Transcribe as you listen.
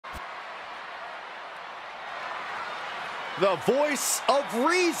The voice of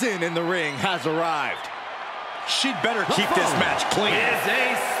reason in the ring has arrived. She'd better keep this match clean. Is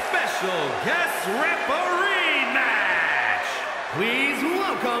a special guest referee match. Please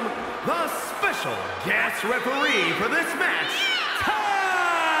welcome the special guest referee for this match,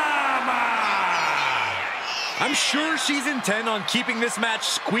 ahmad. I'm sure she's intent on keeping this match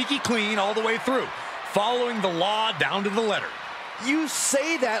squeaky clean all the way through, following the law down to the letter. You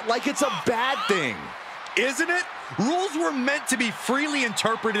say that like it's a bad thing. Isn't it? Rules were meant to be freely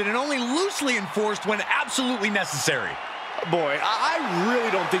interpreted and only loosely enforced when absolutely necessary. Boy, I really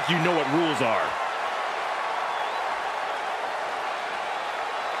don't think you know what rules are.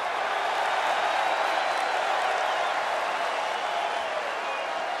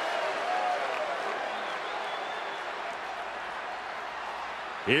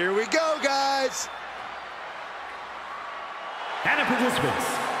 Here we go, guys. And the participants,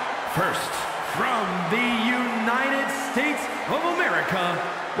 first from the United States of America,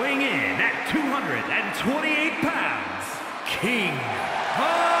 weighing in at 228 pounds, King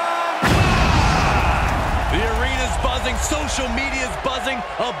ahmad. The arena's buzzing, social media's buzzing,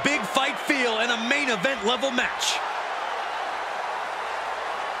 a big fight feel, and a main event level match.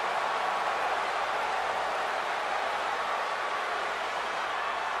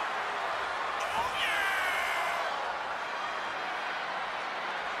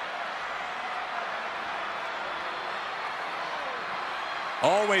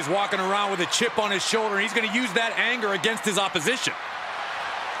 Always walking around with a chip on his shoulder. He's going to use that anger against his opposition.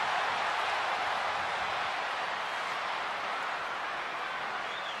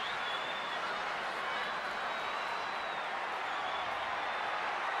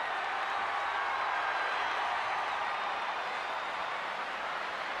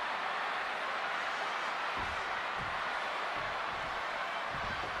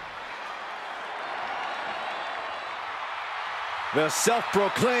 The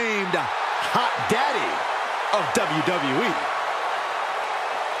self-proclaimed hot daddy of WWE.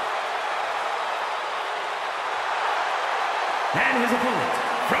 And his opponent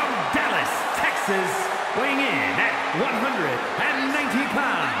from Dallas, Texas, weighing in at 190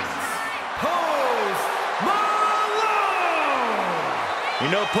 pounds, Post Malone!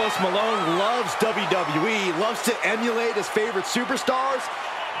 You know Post Malone loves WWE, loves to emulate his favorite superstars,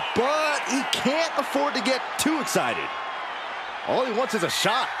 but he can't afford to get too excited. All he wants is a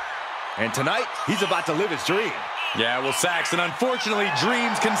shot. And tonight, he's about to live his dream. Yeah, well, Saxton, unfortunately,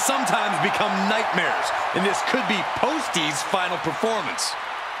 dreams can sometimes become nightmares. And this could be Posty's final performance.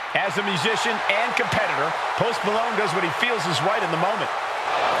 As a musician and competitor, Post Malone does what he feels is right in the moment.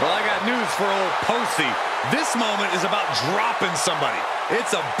 Well, I got news for old Posty. This moment is about dropping somebody.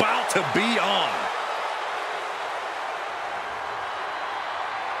 It's about to be on.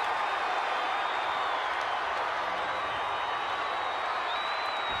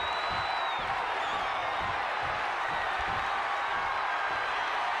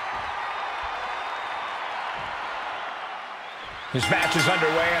 This match is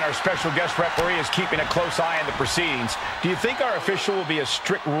underway, and our special guest referee is keeping a close eye on the proceedings. Do you think our official will be a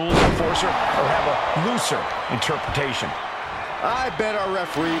strict rules enforcer or have a looser interpretation? I bet our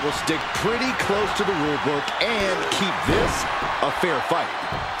referee will stick pretty close to the rule book and keep this a fair fight.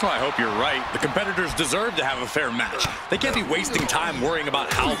 Well, I hope you're right. The competitors deserve to have a fair match. They can't be wasting time worrying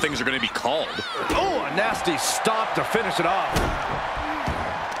about how things are going to be called. Oh, a nasty stop to finish it off.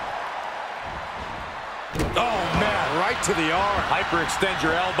 Oh, man, right to the arm. Hyperextend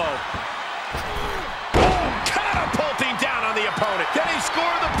your elbow. Oh, catapulting down on the opponent. Can he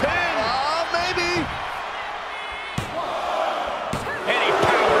score the pin? Maybe. And he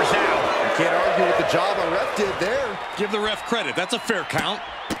powers out. You can't argue with the job our ref did there. Give the ref credit. That's a fair count.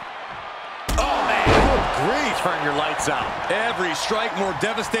 Oh, man. Good grief. Turn your lights out. Every strike more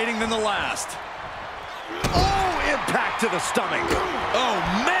devastating than the last. Oh, impact to the stomach. Oh,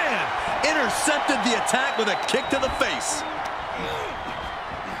 man. Intercepted the attack with a kick to the face.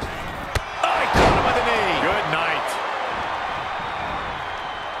 Oh, he caught him with a knee. Good night.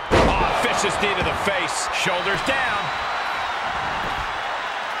 Oh, vicious knee to the face. Shoulders down.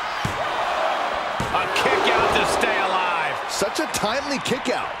 A kick out to stay alive. Such a timely kick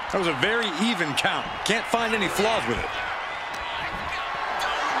out. That was a very even count. Can't find any flaws with it.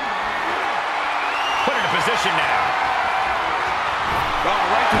 Put into position now. Oh,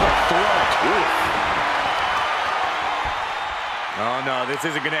 right to the throat. Oof. Oh, no, this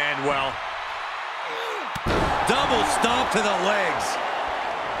isn't going to end well. Double stomp to the legs.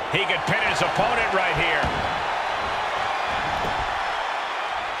 He could pin his opponent right here.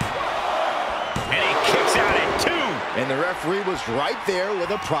 And he kicks out at 2. And the referee was right there with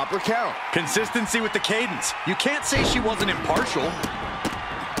a proper count. Consistency with the cadence. You can't say she wasn't impartial.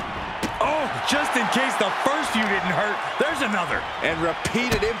 Oh, just in case the first few didn't hurt, there's another. And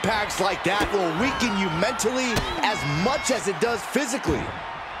repeated impacts like that will weaken you mentally as much as it does physically.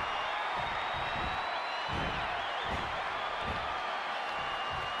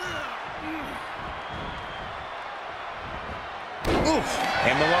 Oof.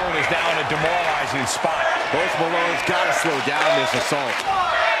 And Malone is now in a demoralizing spot. Post Malone's got to slow down this assault.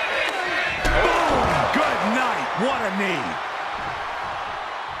 Boom! Good night. What a knee.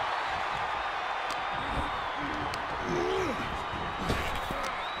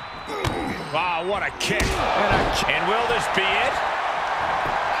 Wow, what a kick. And will this be it?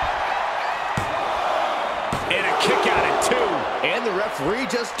 And a kick out at 2. And the referee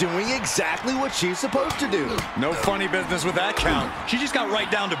just doing exactly what she's supposed to do. No funny business with that count. She just got right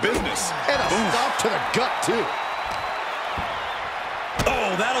down to business. And a stop to the gut, too.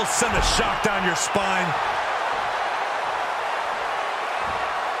 Oh, that'll send a shock down your spine.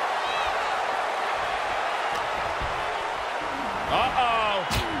 Uh-oh.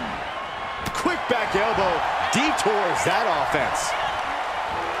 Quick back elbow detours that offense.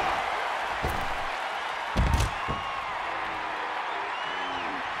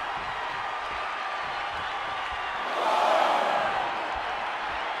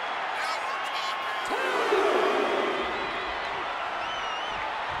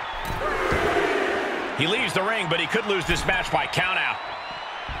 He leaves the ring, but he could lose this match by countout.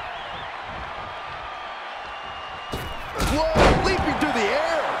 Whoa, leaping through the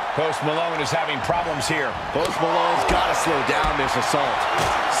air. Post Malone is having problems here. Post Malone's got to slow down this assault.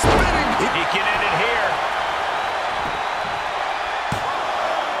 Spinning. He can end it here.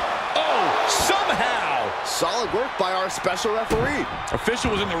 Oh, somehow. Solid work by our special referee. Official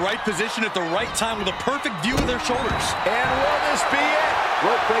was in the right position at the right time with a perfect view of their shoulders. And will this be it?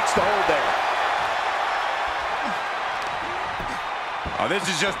 Rope breaks the hold there. Oh, this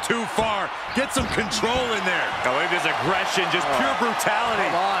is just too far. Get some control in there. Oh, look at this aggression, just pure brutality.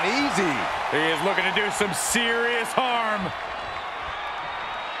 Come on, easy. He is looking to do some serious harm.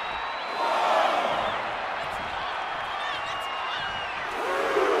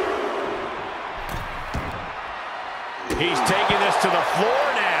 He's taking this to the floor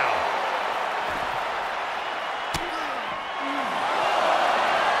now.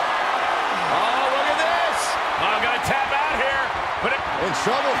 Oh, look at this. I'm going to tap out here. But In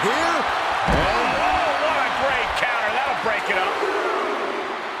trouble here. oh, what a great counter. That'll break it up.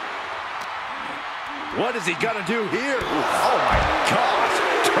 What is he gonna do here? Oh my gosh,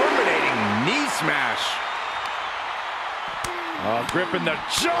 terminating knee smash. Gripping the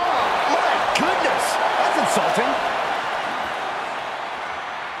jaw. My goodness, that's insulting.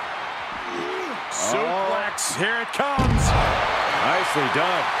 Suplex, here it comes. Nicely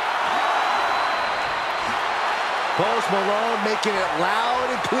done. Post Malone making it loud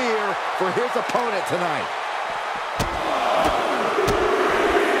and clear for his opponent tonight.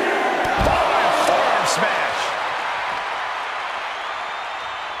 Forearm smash.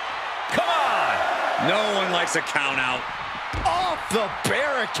 Come on. No one likes a count out. Off the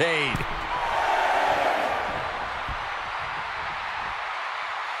barricade.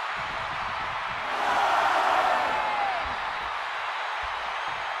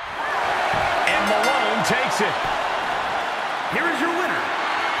 And Malone takes it.